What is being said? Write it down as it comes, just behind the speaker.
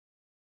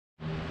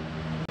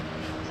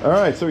All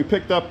right, so we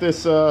picked up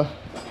this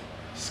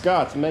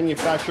Scott's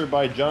manufactured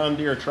by John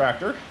Deere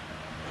tractor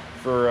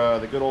for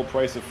the good old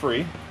price of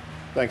free,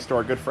 thanks to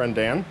our good friend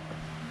Dan.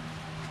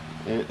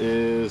 It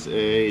is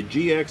a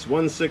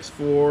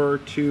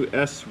GX1642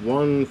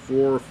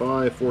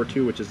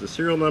 S14542, which is the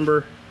serial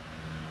number,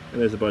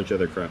 and there's a bunch of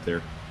other crap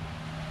there.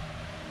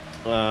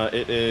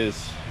 It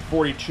is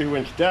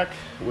 42-inch deck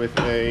with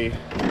a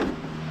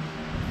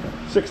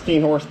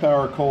 16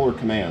 horsepower Kohler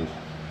Command.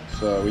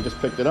 So we just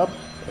picked it up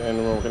and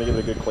we're going to give it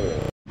a good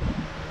cleaning.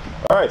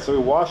 Alright, so we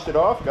washed it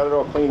off, got it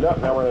all cleaned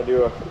up. Now we're going to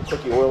do a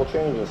quickie oil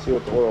change and see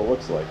what the oil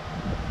looks like.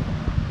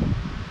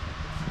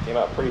 Came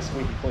out pretty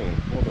squeaky clean.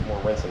 A little bit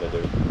more rinsing to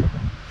do.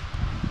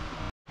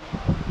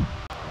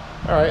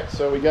 Alright,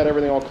 so we got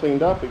everything all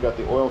cleaned up. We got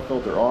the oil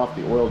filter off,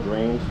 the oil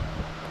drained.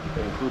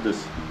 They include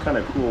this kind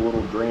of cool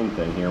little drain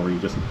thing here where you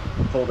just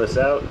pull this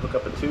out, hook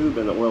up a tube,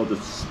 and the oil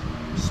just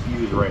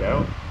spews right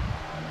out.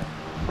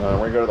 We're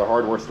going to go to the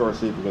hardware store,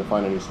 see if we can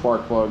find a new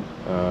spark plug,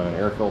 an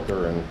air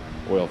filter, and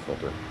oil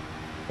filter.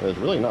 And there's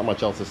really not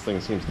much else this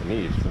thing seems to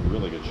need. It's in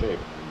really good shape.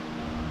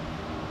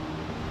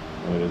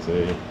 And it is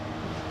a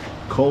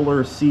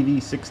Kohler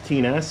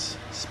CV16S,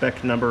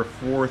 spec number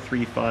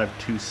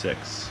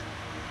 43526.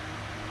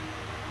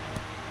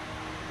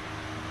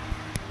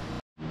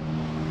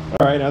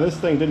 Alright, now this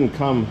thing didn't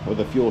come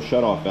with a fuel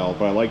shutoff valve,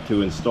 but I like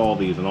to install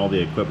these on all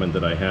the equipment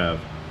that I have.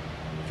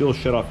 Fuel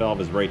shutoff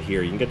valve is right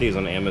here. You can get these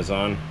on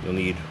Amazon. You'll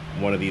need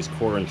one of these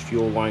 1/4-inch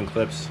fuel line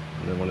clips,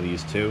 and then one of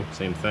these too,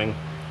 same thing.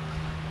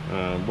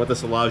 What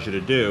this allows you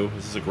to do,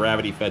 this is a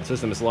gravity fed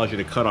system, this allows you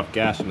to cut off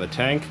gas from the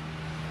tank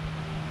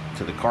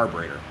to the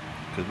carburetor.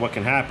 Because what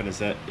can happen is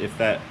that if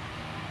that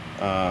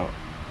the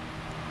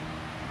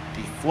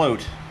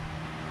float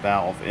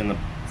valve in the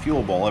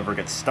fuel bowl ever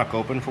gets stuck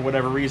open for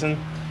whatever reason,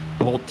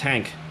 the whole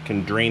tank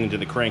can drain into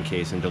the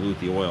crankcase and dilute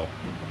the oil.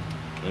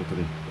 And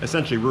can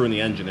essentially ruin the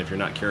engine if you're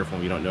not careful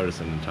and you don't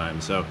notice it in time.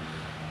 So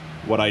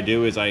what I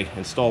do is I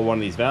install one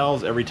of these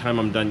valves. Every time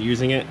I'm done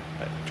using it,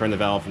 I turn the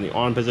valve from the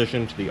on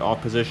position to the off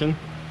position,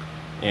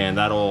 and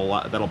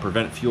that'll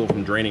prevent fuel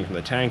from draining from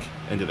the tank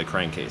into the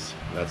crankcase.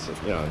 That's a,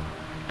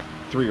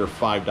 $3 or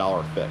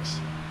 $5 fix.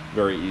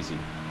 Very easy.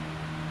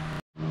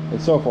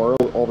 And so far,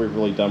 all we've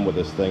really done with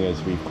this thing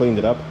is we've cleaned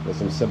it up with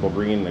some Simple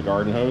Green and a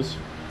garden hose,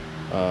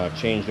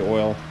 changed the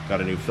oil,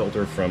 got a new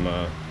filter from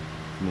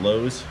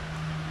Lowe's,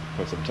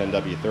 put some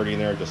 10W30 in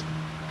there, just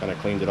kind of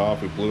cleaned it off.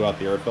 We blew out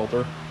the air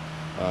filter.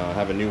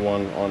 Have a new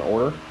one on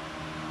order.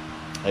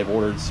 I've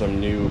ordered some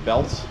new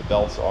belts. The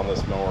belts on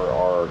this mower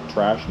are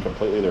trashed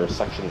completely. There are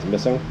sections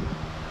missing.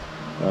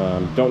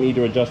 Don't need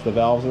to adjust the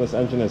valves in this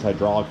engine as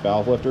hydraulic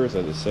valve lifters,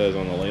 as it says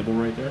on the label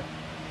right there.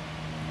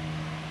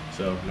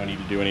 So no need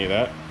to do any of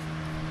that.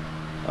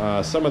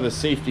 Some of the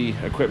safety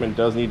equipment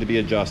does need to be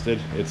adjusted.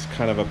 It's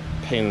kind of a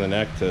pain in the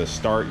neck to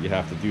start. You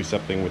have to do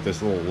something with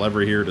this little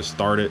lever here to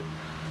start it.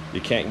 You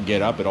can't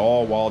get up at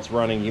all while it's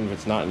running, even if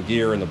it's not in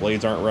gear and the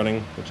blades aren't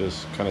running, which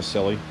is kind of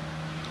silly.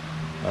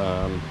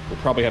 We'll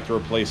probably have to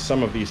replace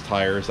some of these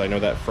tires. I know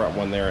that front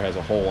one there has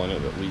a hole in it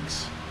that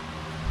leaks.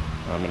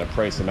 I'm going to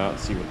price them out and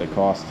see what they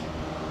cost.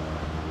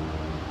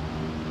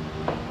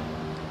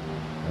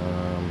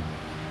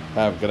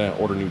 I'm going to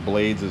order new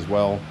blades as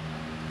well.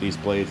 These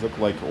blades look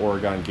like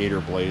Oregon Gator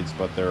blades,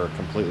 but they're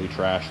completely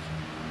trashed.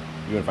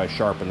 Even if I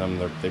sharpen them,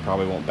 they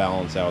probably won't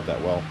balance out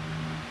that well.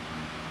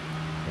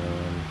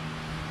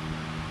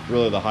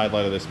 Really the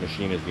highlight of this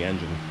machine is the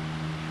engine.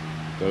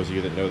 Those of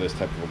you that know this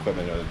type of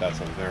equipment know that that's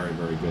a very,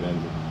 very good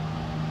engine.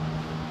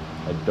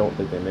 I don't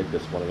think they make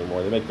this one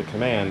anymore. They make the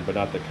Command, but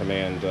not the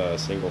Command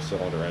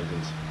single-cylinder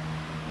engines.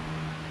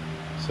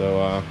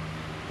 So I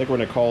think we're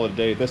going to call it a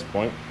day at this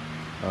point.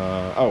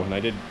 Oh, and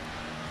I did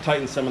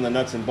tighten some of the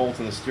nuts and bolts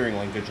in the steering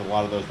linkage. A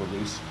lot of those were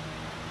loose.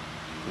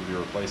 We'll be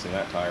replacing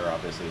that tire,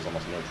 obviously. There's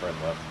almost no tread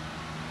left.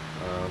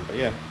 But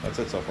yeah, that's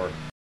it so far.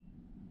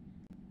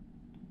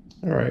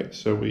 Alright,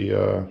 so we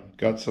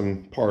got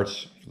some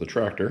parts for the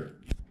tractor.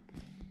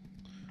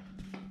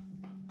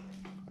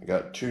 I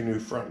got 2 new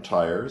front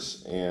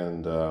tires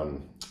and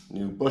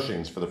new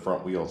bushings for the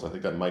front wheels. I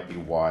think that might be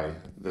why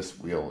this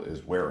wheel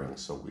is wearing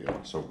so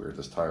weird,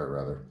 this tire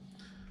rather.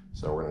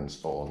 So we're going to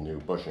install new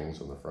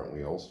bushings on the front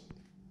wheels.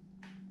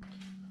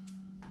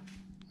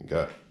 We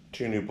got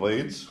 2 new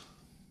blades.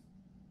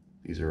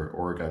 These are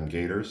Oregon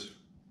Gators.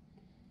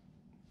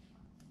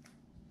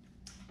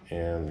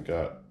 And we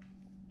got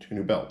 2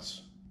 new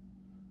belts.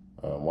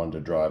 One to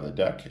drive the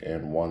deck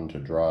and one to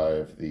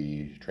drive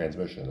the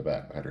transmission in the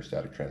back, the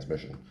hydrostatic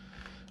transmission.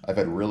 I've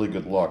had really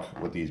good luck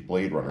with these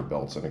Blade Runner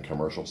belts in a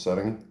commercial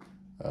setting.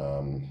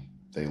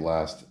 They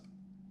last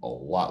a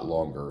lot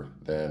longer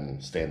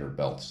than standard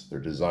belts. They're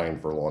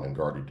designed for lawn and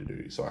garden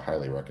duty, so I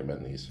highly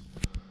recommend these.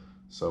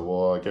 So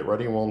we'll get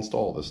ready and we'll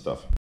install this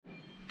stuff.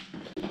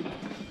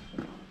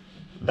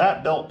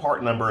 That belt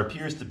part number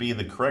appears to be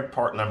the correct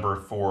part number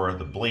for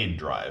the blade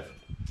drive.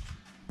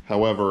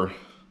 However,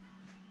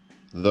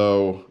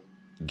 though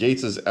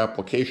Gates's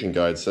application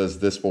guide says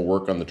this will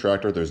work on the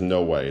tractor, there's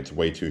no way. It's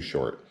way too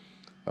short.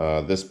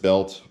 This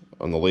belt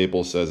on the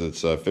label says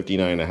it's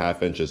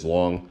 59.5 inches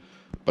long,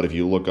 but if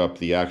you look up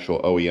the actual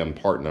OEM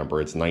part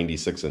number, it's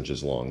 96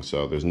 inches long,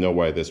 so there's no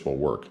way this will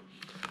work.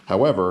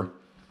 However,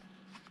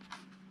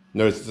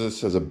 notice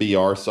this has a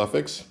BR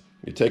suffix.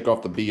 You take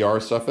off the BR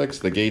suffix,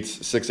 the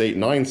Gates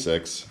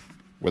 6896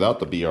 without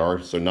the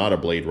BR, so not a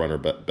Blade Runner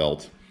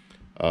belt,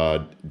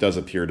 does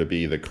appear to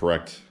be the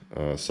correct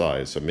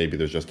size. So maybe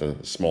there's just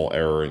a small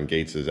error in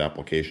Gates's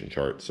application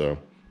chart. So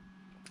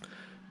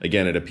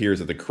again, it appears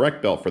that the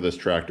correct belt for this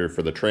tractor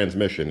for the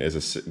transmission is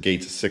a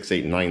Gates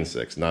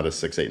 6896, not a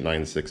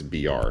 6896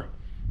 BR.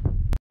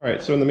 All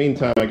right, so in the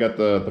meantime, I got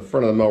the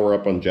front of the mower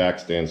up on jack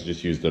stands.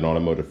 Just used an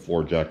automotive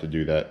floor jack to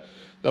do that.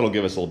 That'll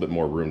give us a little bit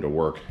more room to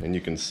work. And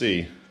you can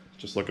see,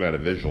 just looking at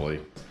it visually,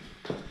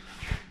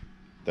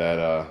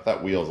 that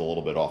that wheel's a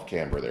little bit off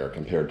camber there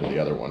compared to the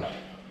other one.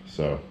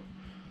 So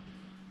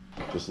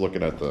just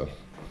looking at the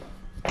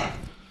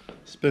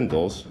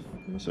spindles,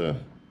 there's a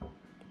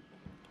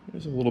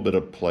little bit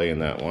of play in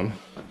that one.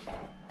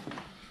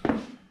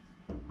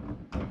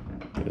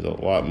 There's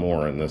a lot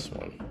more in this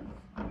one.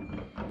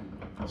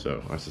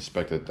 So I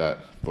suspect that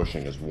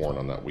bushing is worn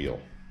on that wheel,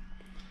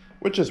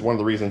 which is one of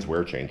the reasons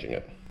we're changing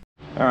it.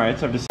 All right,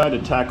 so I've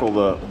decided to tackle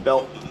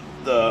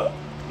the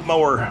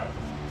mower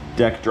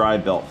deck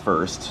drive belt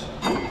first.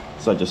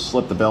 So I just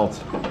slipped the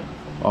belt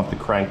off the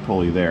crank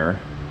pulley there,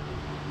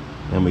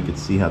 and we can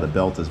see how the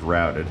belt is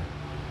routed.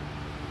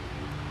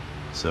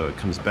 So it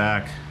comes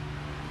back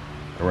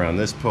around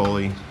this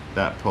pulley,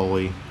 that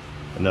pulley,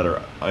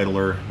 another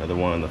idler, another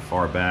one on the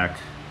far back,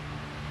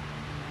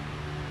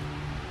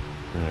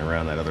 and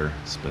around that other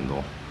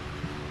spindle.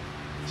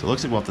 So it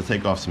looks like we'll have to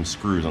take off some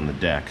screws on the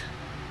deck.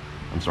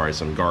 I'm sorry,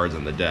 some guards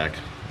on the deck.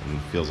 And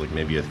it feels like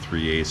maybe a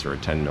 3/8 or a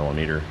 10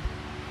 millimeter.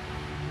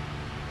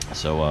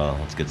 So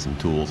let's get some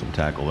tools and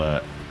tackle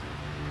that.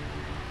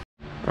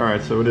 All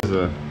right, so it is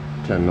a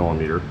 10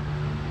 millimeter.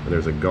 And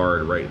there's a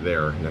guard right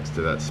there next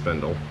to that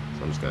spindle.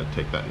 So I'm just gonna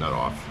take that nut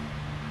off.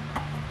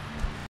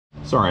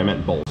 Sorry, I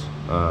meant bolt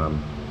down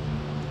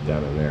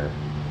in there.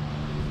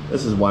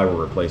 This is why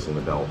we're replacing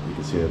the belt. You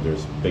can see that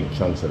there's big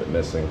chunks of it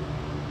missing.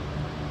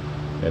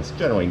 And it's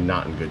generally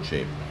not in good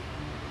shape.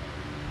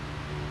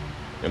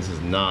 And this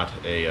is not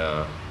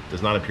a,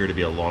 does not appear to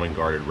be a lawn and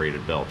guarded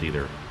rated belt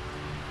either.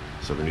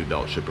 So the new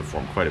belt should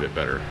perform quite a bit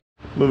better.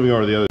 Moving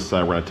over to the other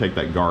side, we're gonna take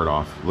that guard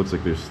off. It looks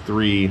like there's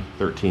 3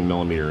 13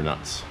 millimeter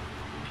nuts.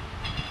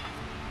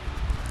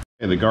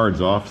 And the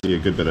guard's off, see a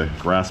good bit of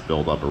grass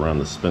buildup around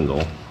the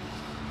spindle.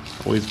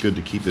 Always good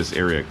to keep this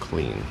area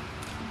clean.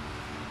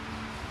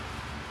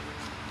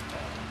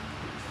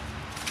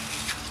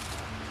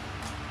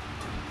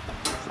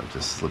 So that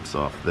just slips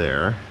off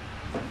there.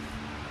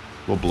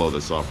 We'll blow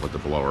this off with the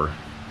blower.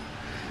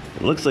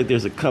 It looks like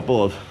there's a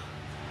couple of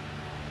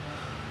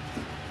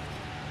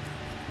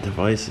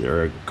devices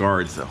or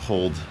guards that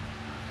hold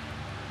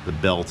the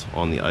belt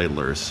on the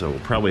idlers, so we'll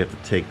probably have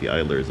to take the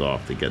idlers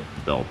off to get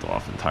the belt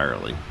off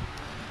entirely.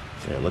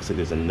 And it looks like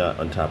there's a nut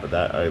on top of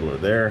that idler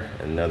there,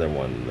 and another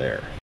one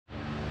there.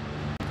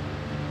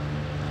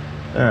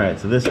 Alright,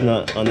 so this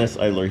nut on this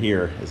idler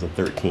here is a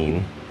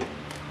 13.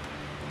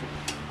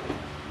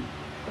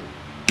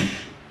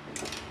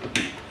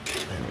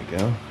 There we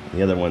go.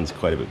 The other one's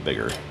quite a bit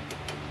bigger.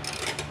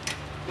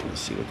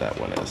 Let's see what that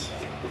one is.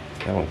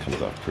 That one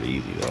comes off pretty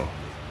easy though.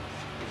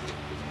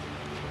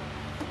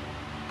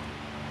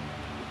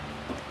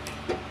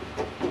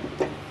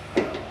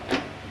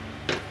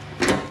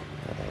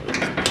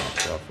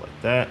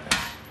 That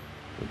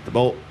with the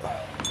bolt,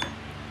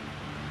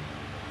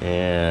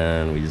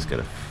 and we just got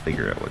to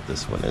figure out what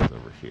this one is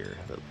over here.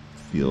 That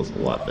feels a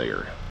lot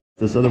bigger.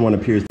 This other one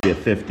appears to be a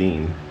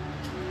 15.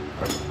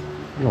 I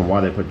don't know why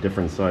they put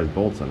different size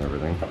bolts on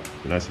everything.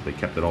 It'd be nice if they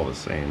kept it all the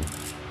same. So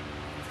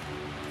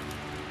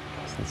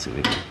let's see if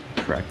we can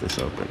crack this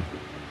open.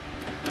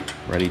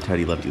 Righty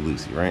tighty, lefty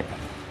loosey, right?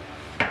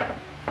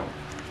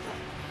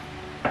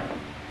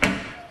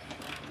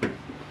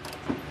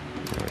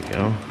 There we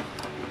go.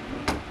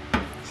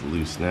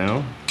 Loose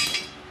now.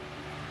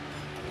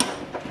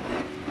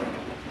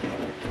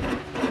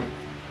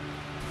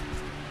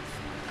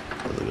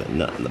 The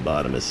nut in the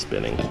bottom is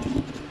spinning.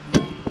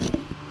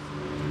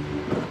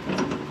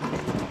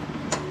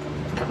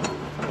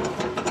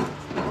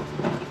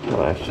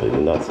 Well, actually, the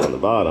nut's on the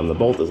bottom, the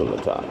bolt is on the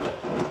top.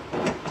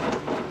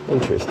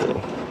 Interesting.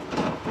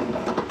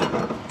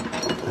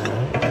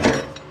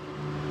 Alright.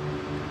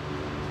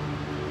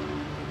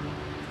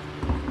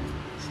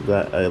 So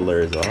that idler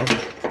is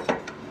off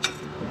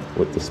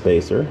with the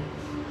spacer.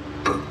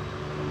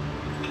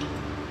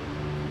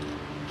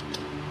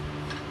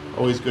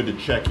 Always good to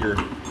check your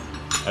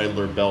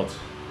idler belt,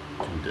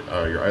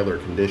 your idler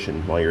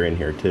condition while you're in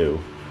here too.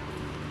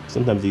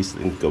 Sometimes these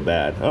things go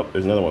bad. Oh,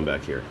 there's another one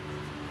back here.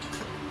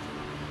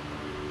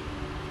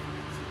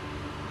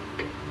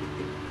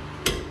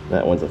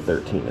 That one's a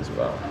 13 as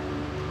well.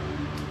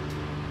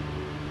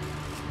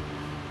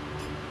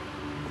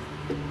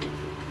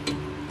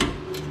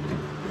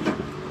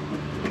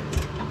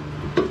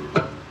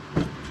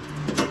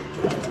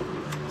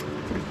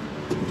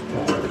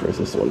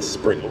 This one's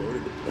spring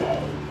loaded.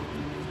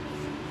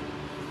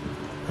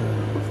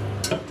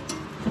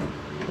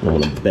 I don't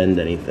want to bend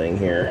anything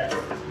here.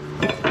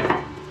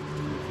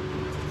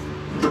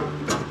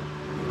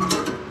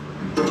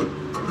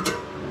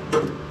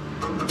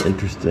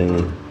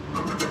 Interesting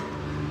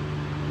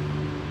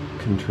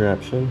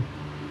contraption.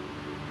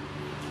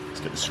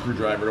 Let's get a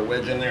screwdriver to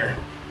wedge in there.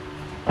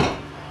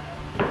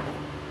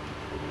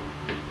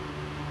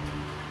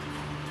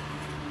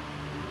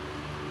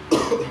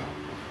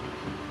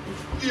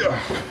 Yeah.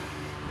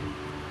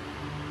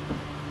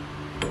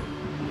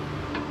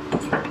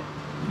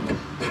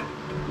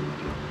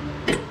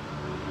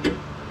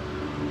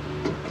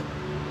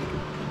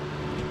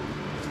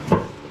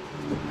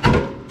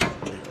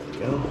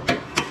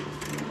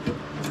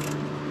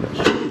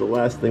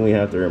 Last thing we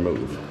have to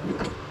remove.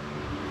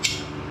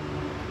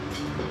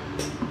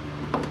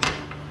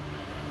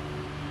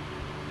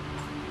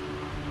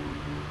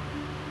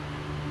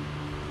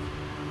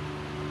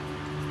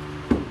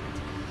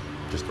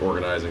 Just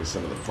organizing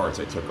some of the parts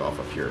I took off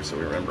up here so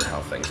we remember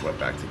how things went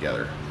back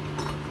together.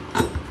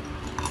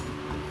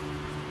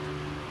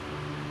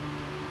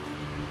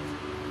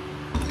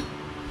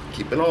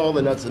 Keeping all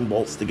the nuts and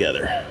bolts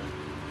together.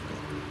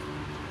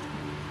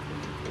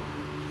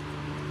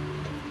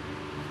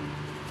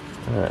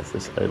 Alright, so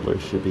this idler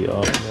should be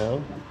off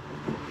now.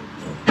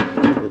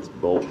 Let's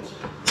bolt.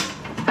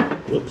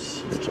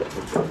 Whoops, which I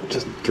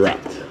just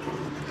dropped.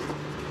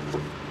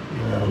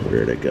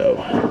 Where'd it go?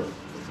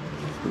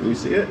 Can you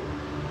see it?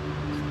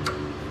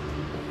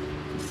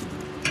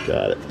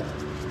 Got it.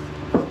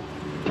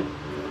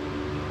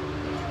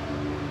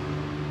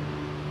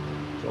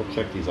 So I'll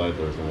check these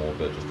idlers in a little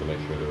bit just to make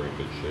sure they're in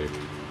good shape.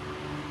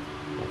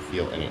 I don't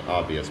feel any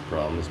obvious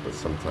problems, but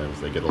sometimes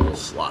they get a little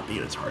sloppy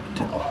and it's hard to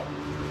tell.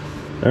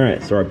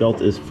 Alright, so our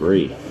belt is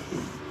free.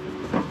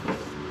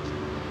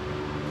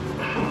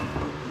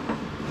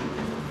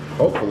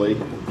 Hopefully,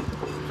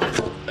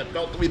 that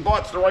belt that we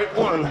bought's the right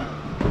one.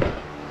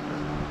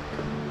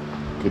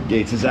 Could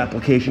Gates'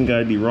 application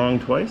guide be wrong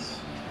twice?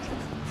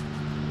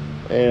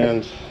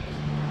 And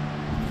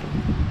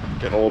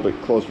getting a little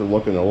bit closer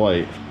look in the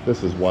light,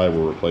 this is why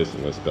we're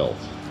replacing this belt.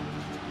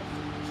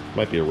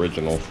 Might be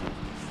original.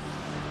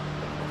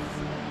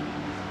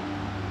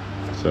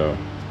 So,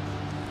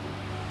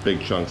 big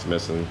chunks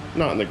missing,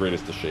 not in the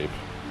greatest of shape.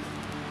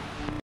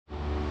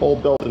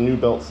 Old belt and new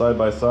belt side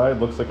by side,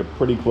 looks like a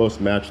pretty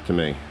close match to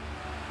me.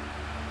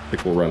 I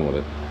think we'll run with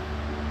it.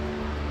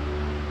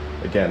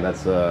 Again,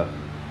 that's a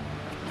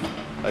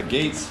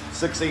Gates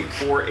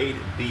 6848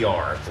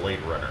 Blade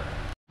Runner.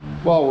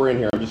 While we're in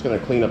here, I'm just going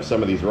to clean up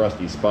some of these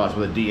rusty spots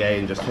with a DA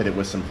and just hit it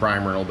with some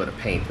primer and a little bit of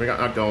paint. We're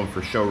not going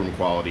for showroom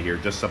quality here,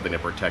 just something to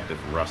protect it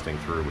from rusting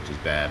through, which is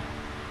bad.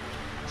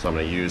 So I'm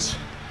going to use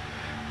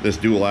this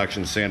dual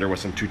action sander with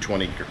some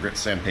 220 grit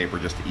sandpaper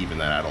just to even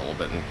that out a little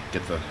bit and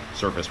get the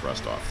surface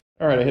rust off.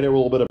 All right, I hit it with a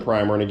little bit of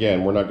primer, and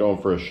again, we're not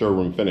going for a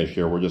showroom finish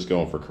here, we're just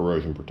going for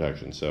corrosion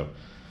protection. So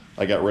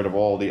I got rid of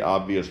all the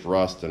obvious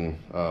rust and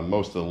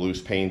most of the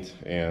loose paint,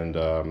 and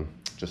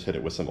just hit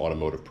it with some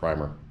automotive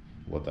primer.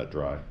 Let that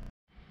dry.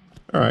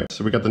 All right,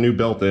 so we got the new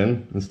belt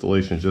in.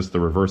 Installation is just the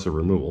reverse of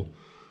removal.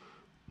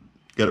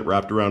 Get it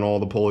wrapped around all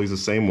the pulleys the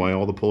same way.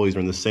 All the pulleys are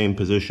in the same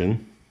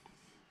position.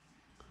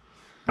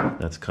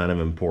 That's kind of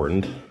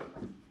important.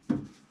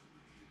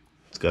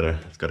 It's gotta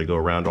go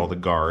around all the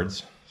guards.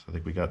 So I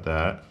think we got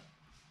that.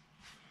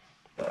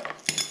 I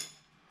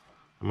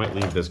might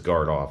leave this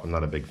guard off. I'm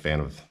not a big fan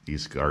of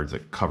these guards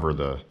that cover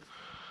the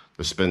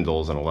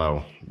spindles and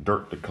allow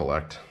dirt to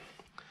collect.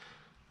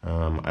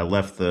 I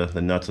left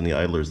the nuts and the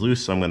idlers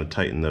loose, so I'm going to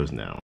tighten those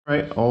now. All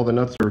right, all the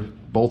nuts or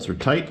bolts are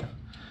tight.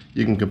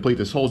 You can complete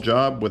this whole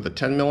job with a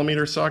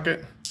 10mm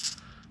socket,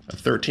 a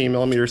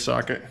 13mm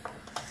socket,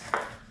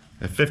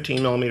 a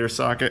 15mm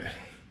socket,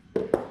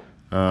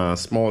 a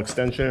small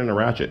extension, and a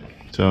ratchet.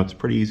 So it's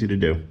pretty easy to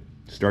do.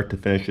 Start to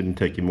finish, it shouldn't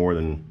take you more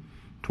than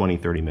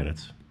 20-30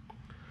 minutes.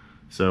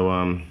 So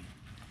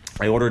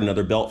I ordered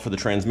another belt for the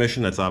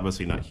transmission. That's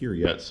obviously not here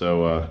yet,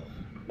 so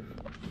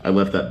I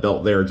left that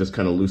belt there just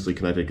kind of loosely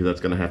connected because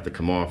that's going to have to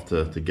come off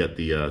to get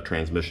the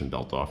transmission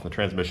belt off. The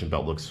transmission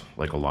belt looks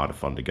like a lot of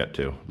fun to get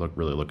to.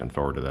 Really looking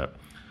forward to that.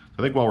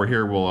 I think while we're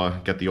here, we'll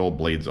get the old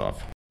blades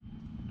off.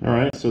 All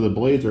right, so the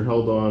blades are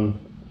held on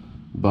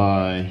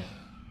by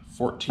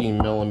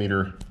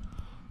 14mm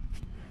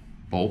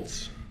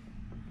bolts.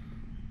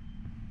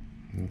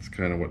 That's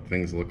kind of what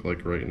things look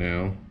like right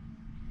now.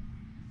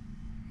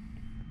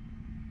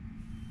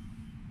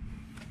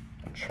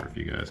 Not sure if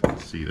you guys can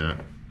see that.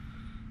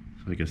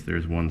 So I guess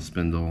there's one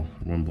spindle,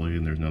 one blade,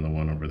 and there's another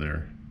one over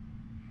there.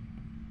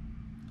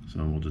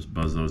 So we'll just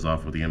buzz those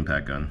off with the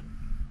impact gun.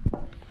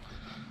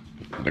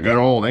 The good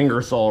old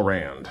Ingersoll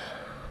Rand.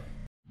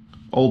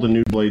 Old and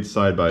new blades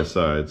side by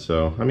side.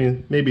 So, I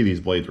mean, maybe these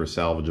blades were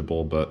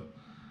salvageable, but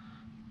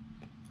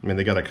I mean,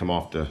 they got to come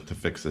off to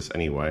fix this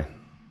anyway.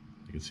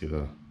 You can see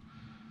the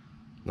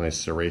nice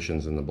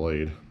serrations in the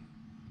blade.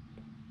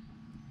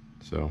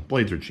 So,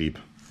 blades are cheap.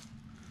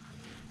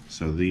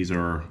 So these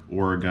are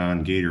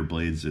Oregon Gator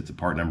blades. Its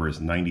part number is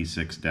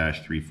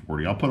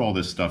 96-340. I'll put all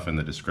this stuff in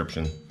the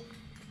description.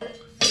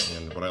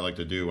 And what I like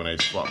to do when I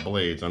swap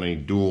blades on any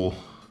dual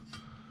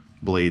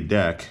blade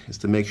deck is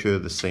to make sure they're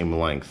the same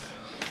length.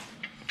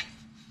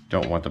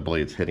 Don't want the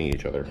blades hitting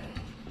each other.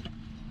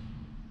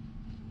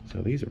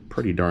 So these are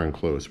pretty darn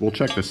close. We'll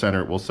check the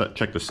center. We'll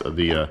check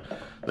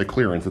the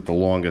clearance at the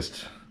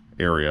longest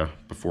area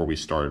before we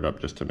start it up,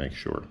 just to make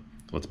sure.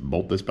 Let's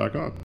bolt this back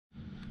on.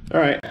 All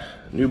right,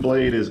 new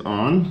blade is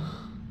on.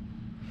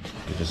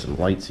 Give you some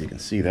light so you can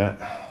see that.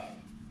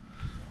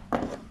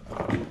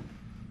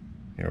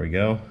 Here we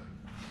go.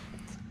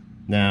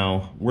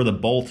 Now, where the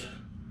bolt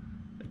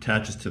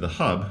attaches to the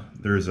hub,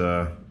 there's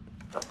a,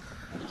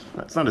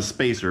 it's not a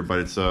spacer, but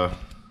it's a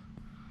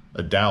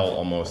dowel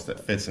almost that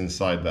fits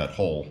inside that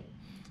hole.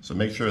 So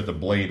make sure that the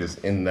blade is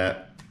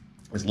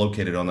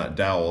located on that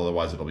dowel,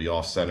 otherwise it'll be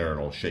off center and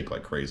it'll shake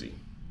like crazy.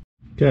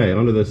 Okay,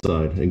 onto this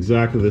side,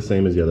 exactly the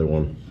same as the other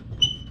one.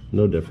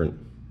 No different.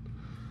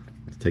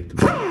 Let's take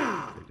it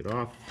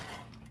off.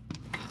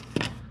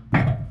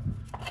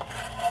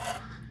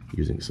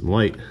 Using some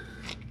light.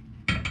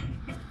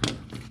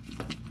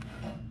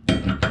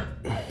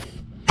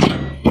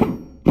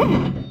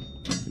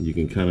 You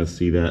can kind of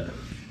see that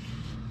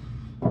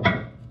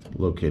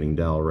locating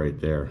dowel right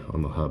there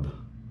on the hub. So you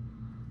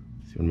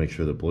want to make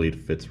sure the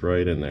blade fits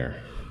right in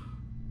there.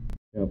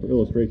 Now, for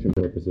illustration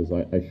purposes,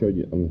 I showed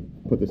you,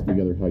 put this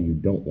together how you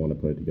don't want to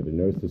put it together.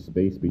 Notice the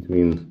space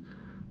between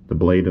the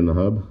blade and the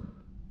hub?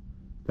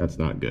 That's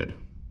not good.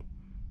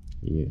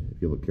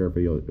 If you look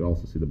carefully, you'll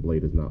also see the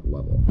blade is not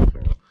level. So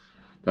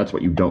that's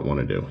what you don't want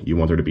to do. You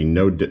want there to be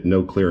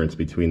no clearance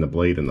between the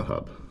blade and the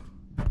hub.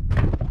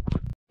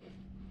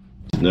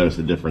 Notice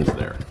the difference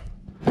there.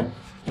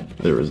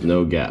 There is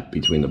no gap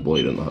between the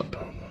blade and the hub.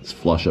 It's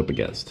flush up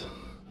against.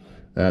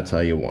 That's how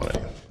you want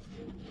it.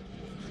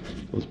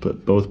 Let's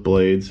put both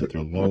blades at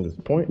their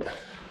longest point.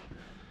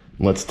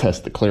 Let's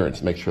test the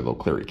clearance, make sure they'll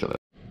clear each other.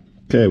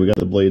 Okay, we got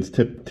the blades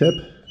tip to tip,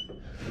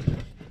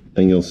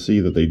 and you'll see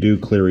that they do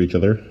clear each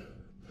other.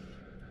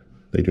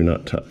 They do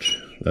not touch.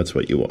 That's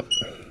what you want.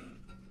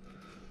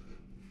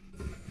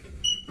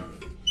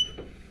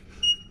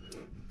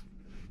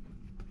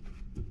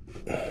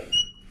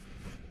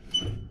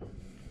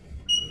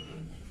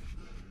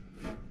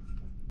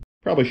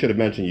 Probably should have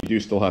mentioned you do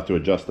still have to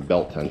adjust the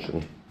belt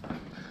tension.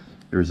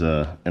 There's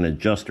an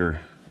adjuster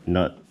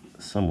nut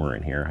somewhere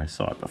in here. I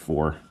saw it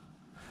before.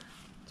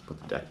 Let's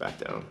put the deck back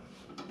down.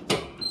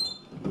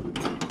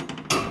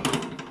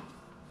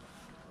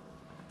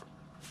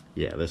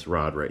 Yeah, this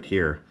rod right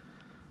here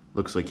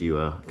looks like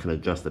you can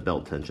adjust the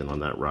belt tension on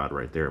that rod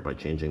right there by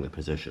changing the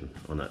position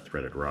on that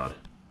threaded rod.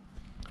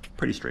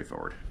 Pretty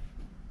straightforward.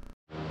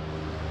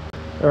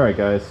 All right,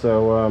 guys,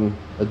 so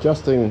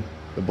adjusting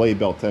the blade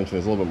belt tension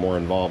is a little bit more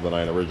involved than I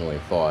had originally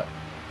thought.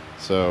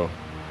 So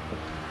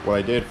what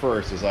I did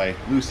first is I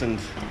loosened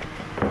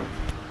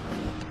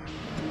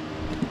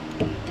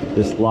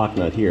this lock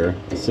nut here,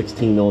 a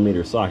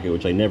 16mm socket,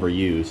 which I never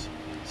use.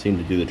 Seemed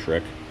to do the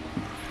trick.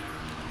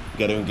 You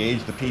got to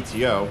engage the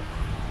PTO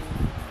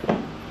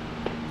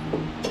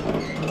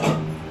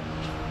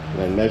and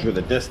then measure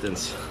the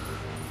distance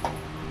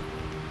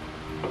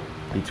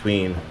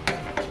between,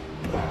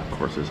 of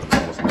course there's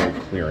almost no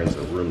clearance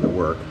or room to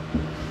work.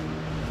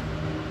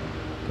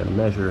 Got to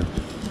measure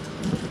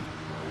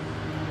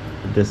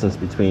the distance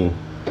between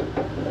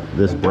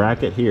this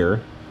bracket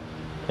here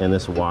and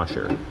this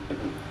washer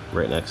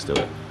right next to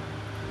it.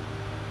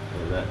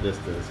 And that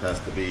distance has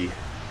to be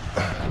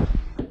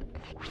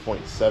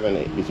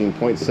 0.78, between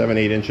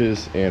 0.78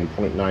 inches and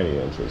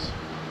 0.98 inches.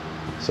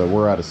 So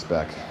we're out of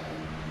spec.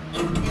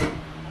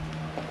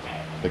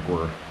 I think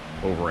we're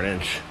over an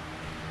inch.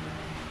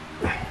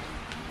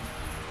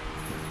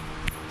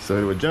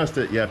 So to adjust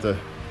it, you have to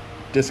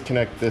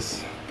disconnect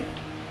this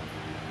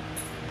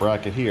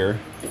bracket here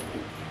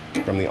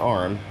from the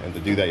arm, and to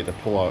do that you have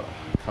to pull out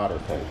a cotter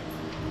pin.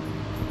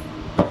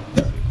 I'm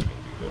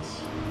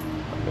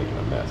making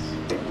a mess.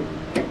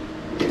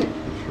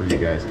 I'm sure you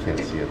guys can't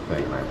see a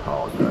thing, and I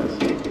apologize.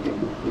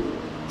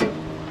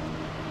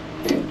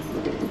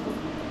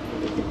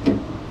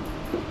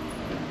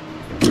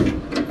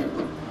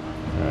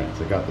 Alright,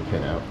 so I got the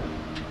pin out.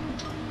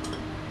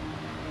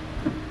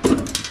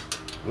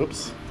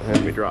 Whoops,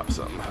 and we dropped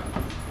some.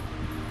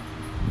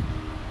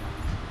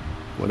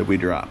 What did we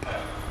drop?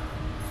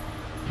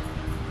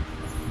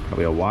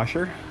 Probably a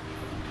washer.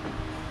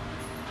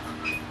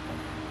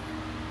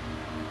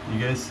 You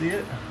guys see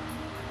it?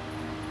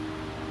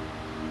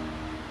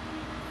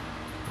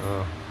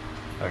 Oh,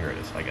 here it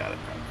is. I got it.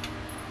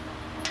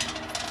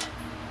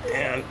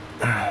 And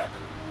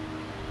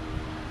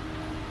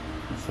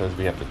it says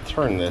we have to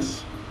turn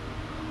this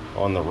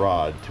on the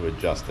rod to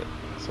adjust it.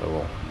 So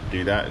we'll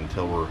do that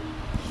until we're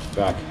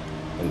back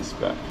in the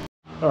spec.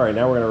 All right,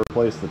 now we're going to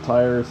replace the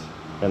tires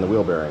and the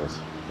wheel bearings.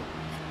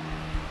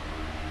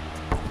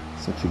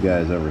 Set you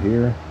guys over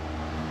here.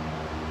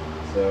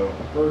 So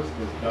first,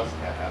 this dust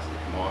cap has to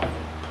come off. So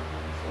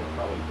it'll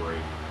probably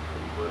break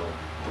pretty brittle.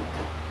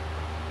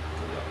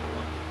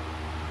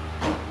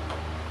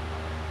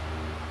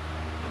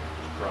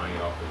 Drying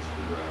it off with a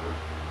screwdriver.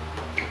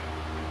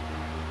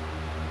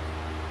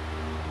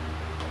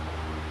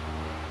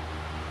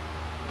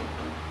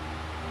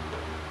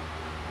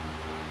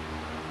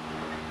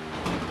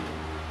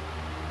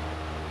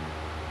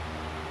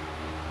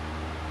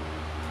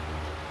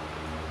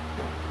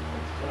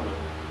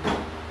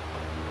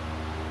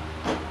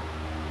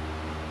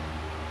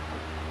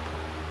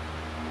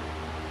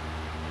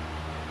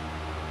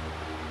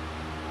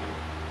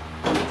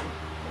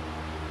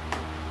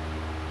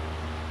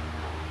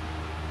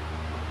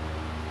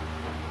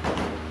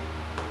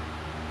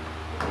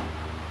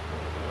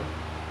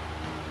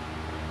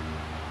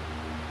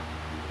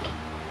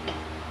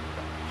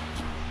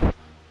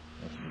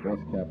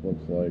 dust cap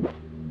looks like.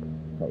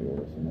 Probably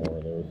order some more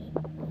of those.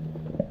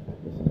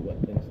 This is what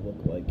things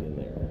look like in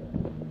there.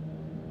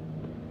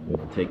 We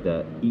have to take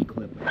that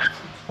E-clip,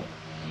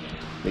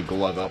 big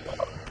glove up.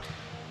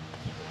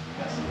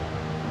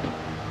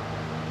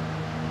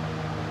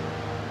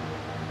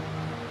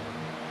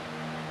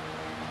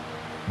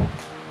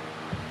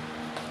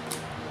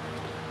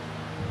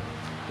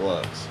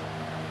 Gloves.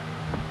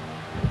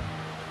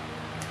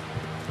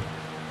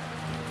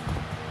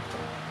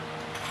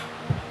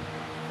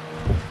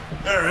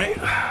 All right,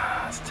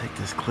 let's take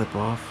this clip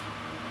off.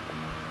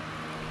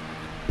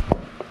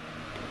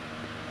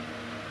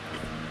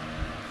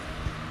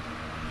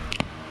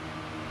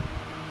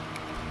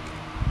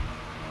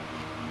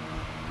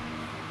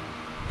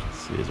 Let's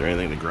see, is there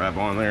anything to grab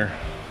on there?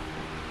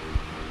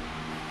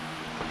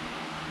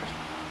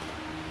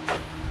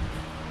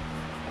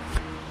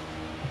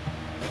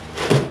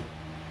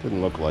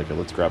 Didn't look like it.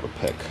 Let's grab a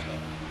pick.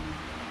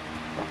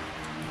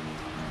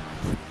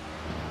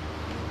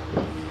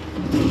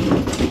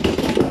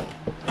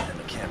 And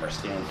the camera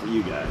stand for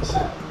you guys.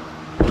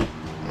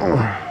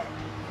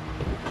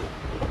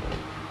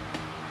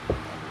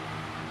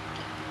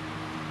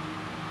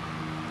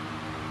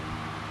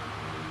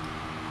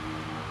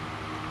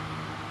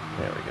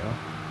 There we go.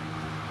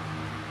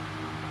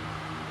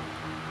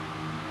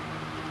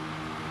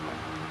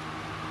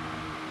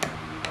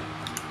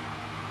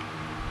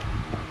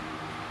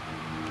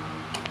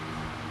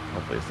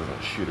 Hopefully this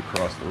doesn't shoot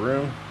across the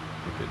room.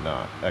 It did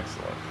not.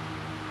 Excellent.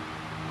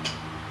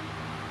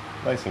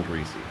 Nice and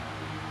greasy.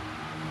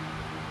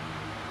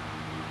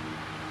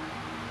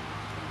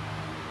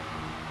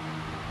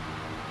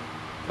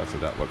 That's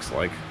what that looks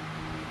like.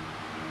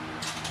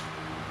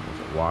 There's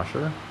a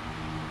washer.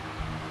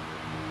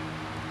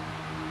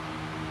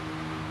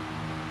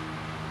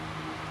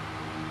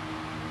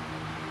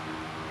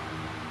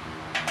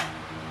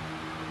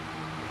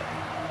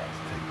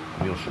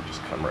 The wheel should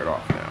just come right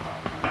off now.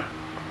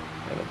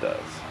 And it does.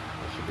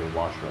 There should be a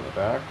washer in the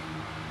back.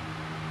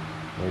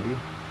 Maybe.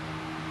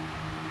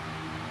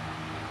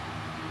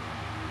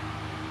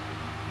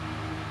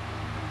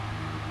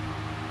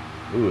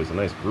 Ooh, there's a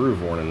nice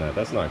groove worn in that.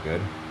 That's not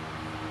good.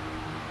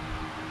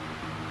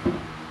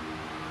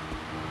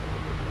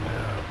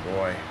 Oh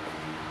boy.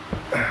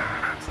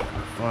 That's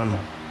never fun.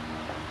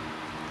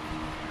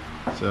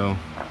 So,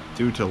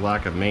 due to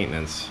lack of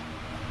maintenance,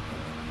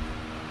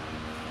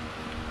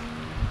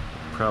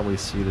 probably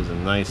see there's a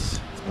nice,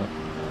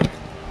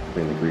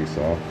 clean the grease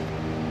off.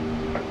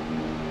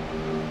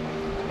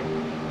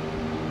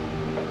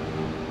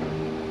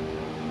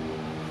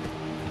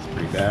 It's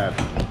pretty bad.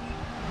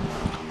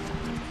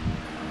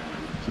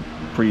 It's a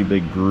pretty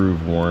big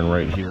groove worn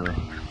right here. You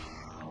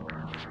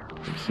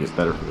can see it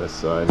better from this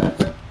side.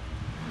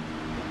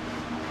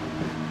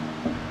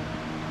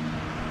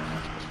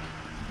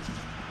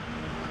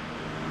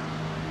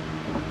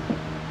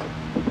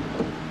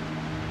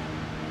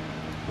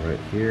 Right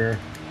here.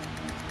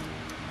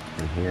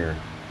 And here.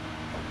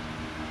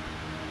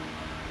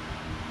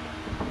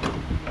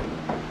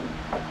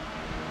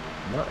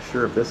 I'm not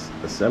sure if this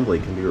assembly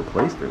can be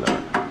replaced or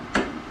not.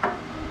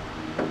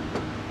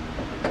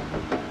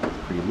 It's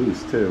pretty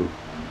loose too.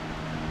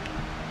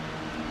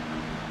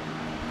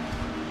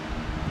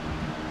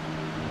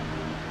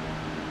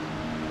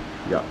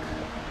 Yuck.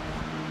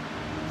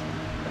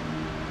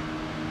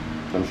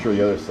 I'm sure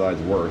the other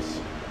side's worse.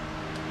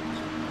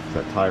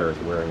 That tire is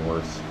wearing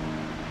worse.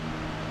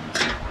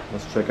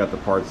 Let's check out the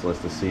parts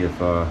list to see if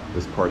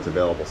this part's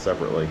available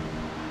separately.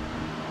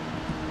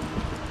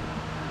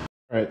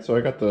 Alright, so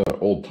I got the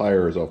old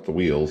tires off the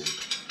wheels.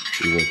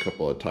 Even a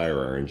couple of tire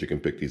irons. You can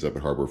pick these up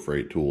at Harbor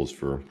Freight Tools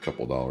for a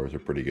couple of dollars.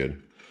 They're pretty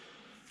good.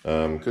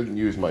 Couldn't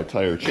use my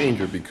tire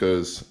changer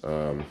because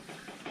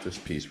this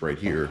piece right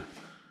here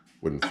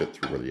wouldn't fit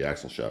through where the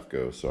axle shaft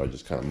goes. So I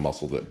just kind of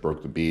muscled it,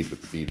 broke the bead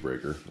with the bead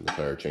breaker and the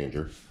tire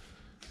changer.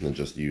 And then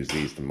just use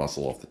these to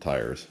muscle off the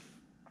tires.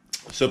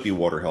 Soapy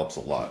water helps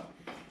a lot.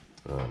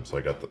 So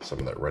I got some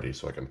of that ready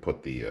so I can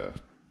put the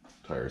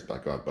tires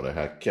back on. But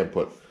I can't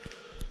put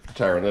the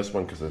tire on this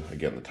one because,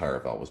 again, the tire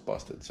valve was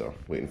busted. So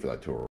waiting for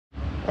that to arrive.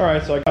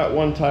 Alright, so I got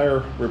one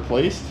tire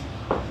replaced.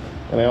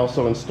 And I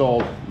also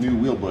installed new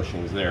wheel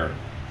bushings there.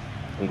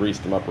 And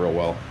greased them up real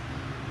well.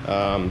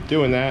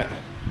 Doing that,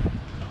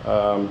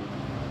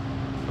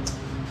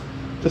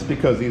 just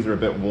because these are a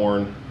bit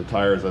worn. The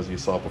tires, as you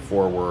saw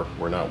before,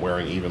 were not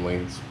wearing evenly.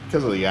 It's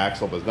because of the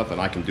axle, but there's nothing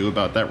I can do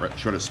about that.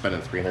 Short of spending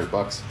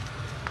 $300.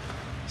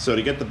 So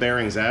to get the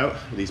bearings out,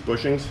 these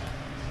bushings,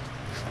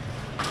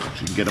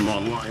 you can get them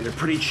online. They're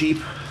pretty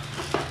cheap.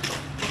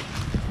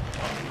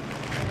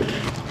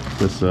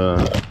 This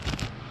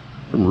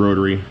from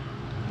Rotary.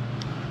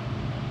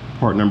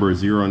 Part number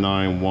is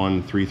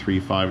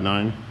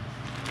 0913359.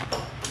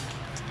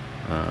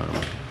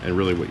 And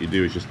really what you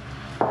do is just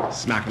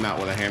smack them out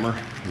with a hammer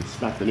and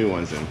smack the new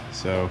ones in.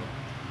 So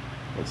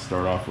let's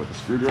start off with a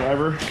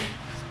screwdriver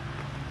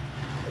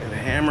and a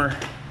hammer.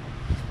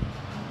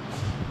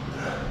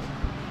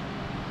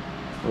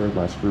 Where's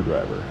my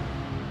screwdriver?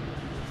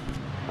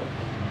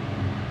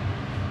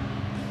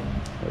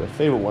 The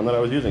favorite one that I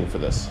was using for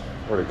this.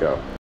 Where'd it go?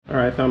 All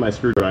right, I found my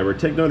screwdriver.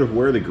 Take note of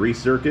where the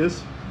grease zerk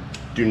is.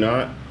 Do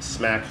not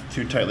smack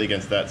too tightly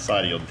against that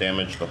side. You'll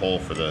damage the hole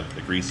for the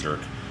grease zerk.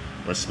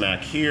 I'm gonna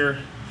smack here,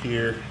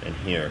 here, and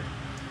here.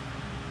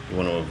 You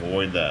want to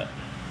avoid that.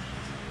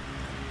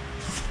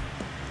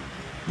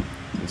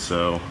 And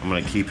so I'm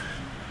going to keep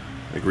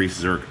the grease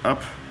zerk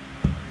up.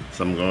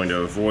 So I'm going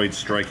to avoid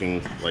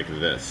striking like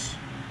this,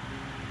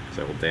 because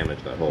I will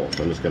damage that hole.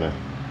 So I'm just going to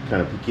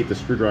kind of keep the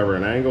screwdriver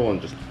at an angle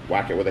and just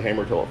whack it with a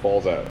hammer till it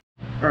falls out.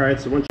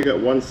 Alright, so once you get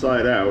one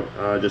side out,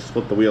 just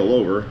flip the wheel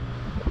over,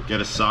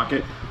 get a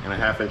socket and a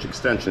 1/2 inch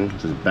extension,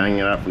 just bang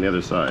it out from the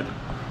other side.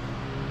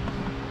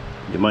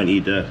 You might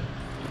need to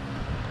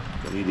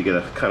get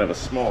a kind of a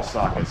small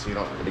socket so you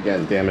don't,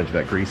 again, damage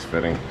that grease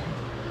fitting.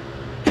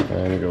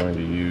 I'm going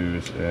to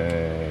use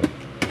a,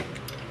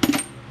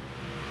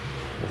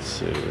 let's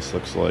see, this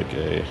looks like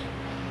a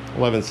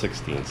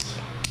 11/16.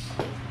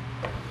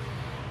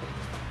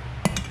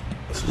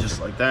 So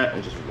just like that,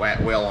 and just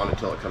wail on it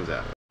until it comes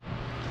out.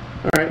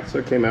 Alright, so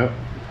it came out.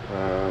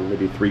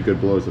 Maybe 3 good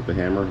blows with the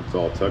hammer, that's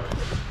all it took.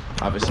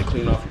 Obviously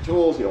clean off your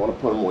tools, you don't want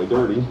to put them away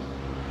dirty.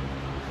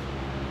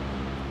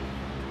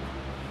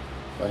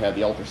 If I had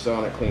the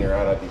ultrasonic cleaner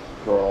out, I'd be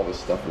throwing all this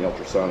stuff in the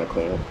ultrasonic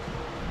cleaner.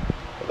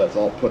 But that's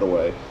all put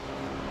away.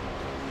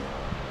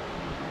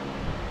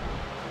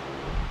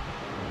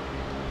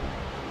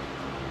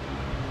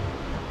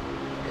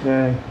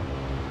 Okay.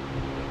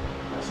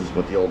 This is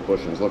what the old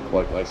bushings look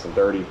like, nice and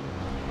dirty.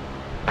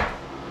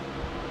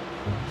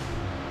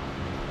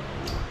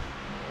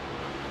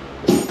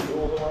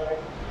 Tools away.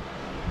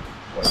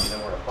 Let you know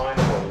where to find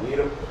them when you need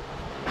them.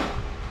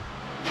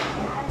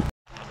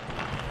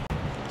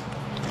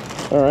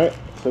 Alright,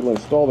 so we'll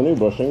install the new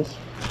bushings.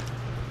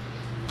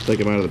 Take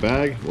them out of the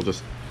bag. We'll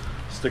just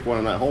stick one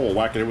in that hole, we'll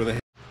whack it with a hammer.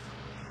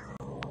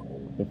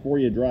 Before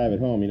you drive it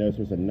home, you notice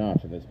there's a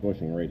notch in this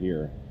bushing right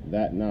here.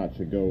 That notch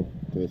should go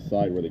to the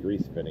side where the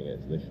grease fitting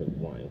is. They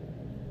shouldn't line.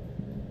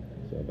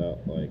 So about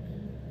like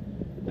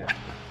that.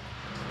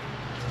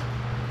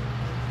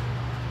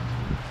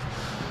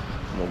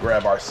 We'll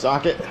grab our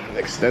socket and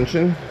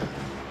extension,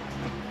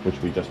 which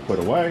we just put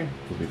away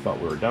because we thought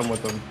we were done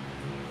with them.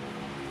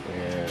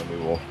 And we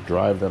will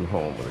drive them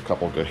home with a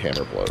couple good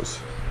hammer blows.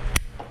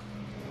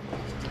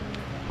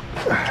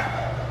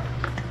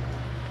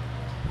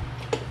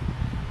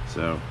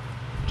 So,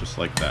 just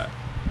like that.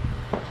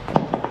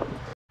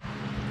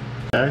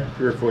 Okay,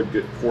 3 or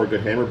 4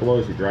 good hammer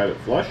blows, you drive it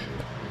flush,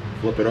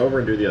 flip it over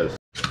and do the others.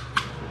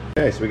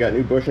 Okay, so we got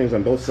new bushings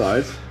on both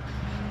sides.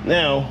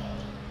 Now,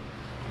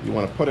 you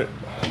want to put it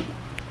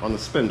on the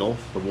spindle,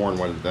 the worn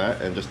one is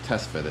that, and just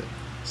test fit it.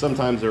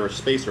 Sometimes there are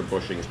spacer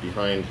bushings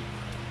behind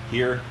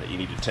here that you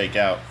need to take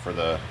out for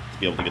to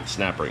be able to get the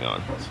snap ring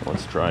on. So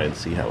let's try and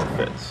see how it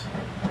fits.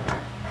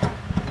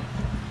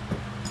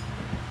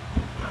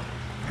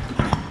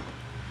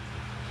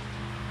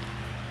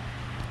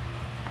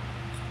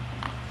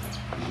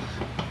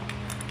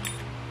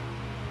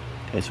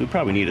 Okay, so we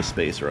probably need a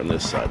spacer on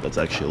this side. That's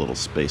actually a little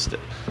spaced it,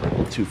 a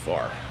little too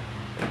far.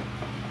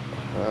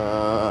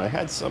 I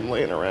had some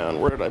laying around.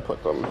 Where did I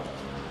put them?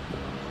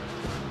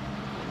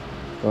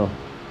 Oh,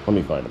 let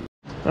me find them.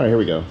 All right, here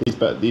we go.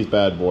 These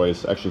bad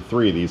boys, actually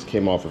 3 of these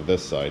came off of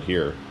this side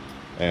here,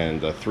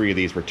 and 3 of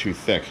these were too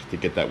thick to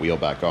get that wheel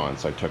back on,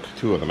 so I took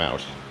 2 of them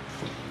out.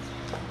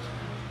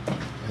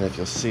 And if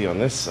you'll see on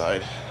this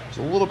side, there's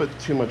a little bit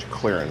too much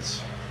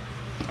clearance.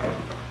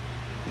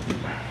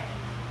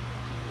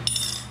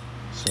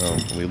 So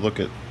when we look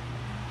at,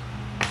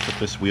 put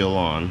this wheel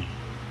on,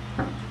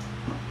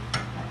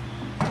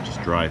 just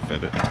dry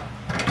fit it.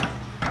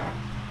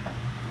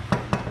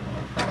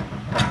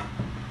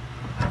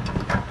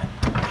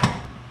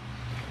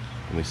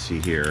 Let me see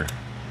here.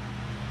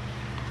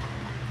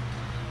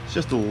 It's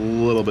just a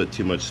little bit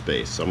too much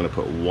space, so I'm going to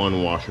put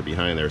 1 washer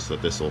behind there so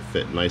that this will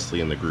fit nicely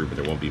in the groove and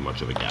there won't be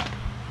much of a gap.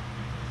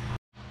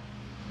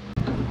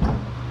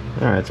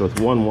 Alright, so with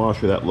 1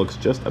 washer that looks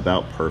just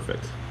about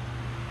perfect.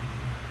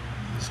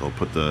 So I'll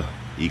put the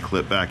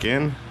E-clip back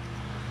in,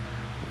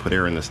 put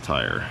air in this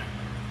tire.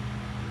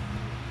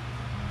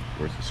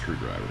 Where's the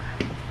screwdriver?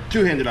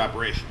 Two-handed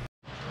operation.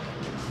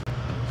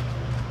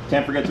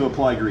 Can't forget to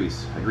apply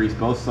grease. I grease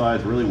both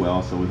sides really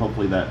well, so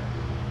hopefully that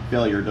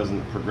failure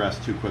doesn't progress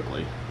too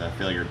quickly. That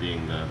failure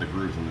being the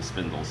grooves and the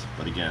spindles.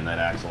 But again, that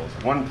axle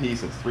is 1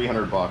 piece, it's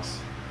 300 bucks.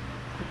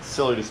 It's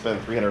silly to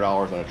spend $300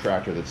 on a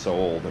tractor that's so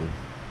old, and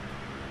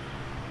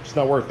it's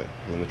not worth it.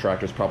 I mean, the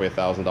tractor's probably a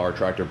 $1,000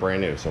 tractor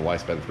brand new, so why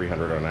spend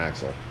 $300 on an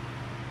axle?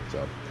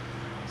 So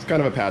it's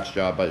kind of a patch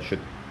job, but it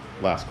should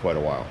last quite a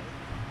while.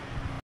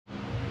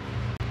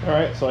 All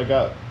right, so I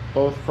got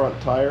both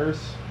front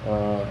tires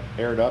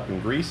aired up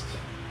and greased.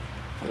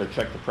 I'm gonna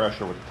check the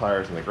pressure with the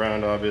tires in the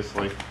ground,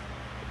 obviously.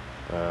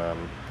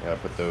 Gotta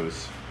put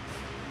those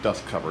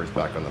dust covers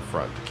back on the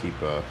front to keep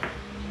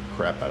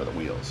crap out of the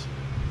wheels.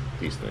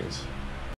 These things.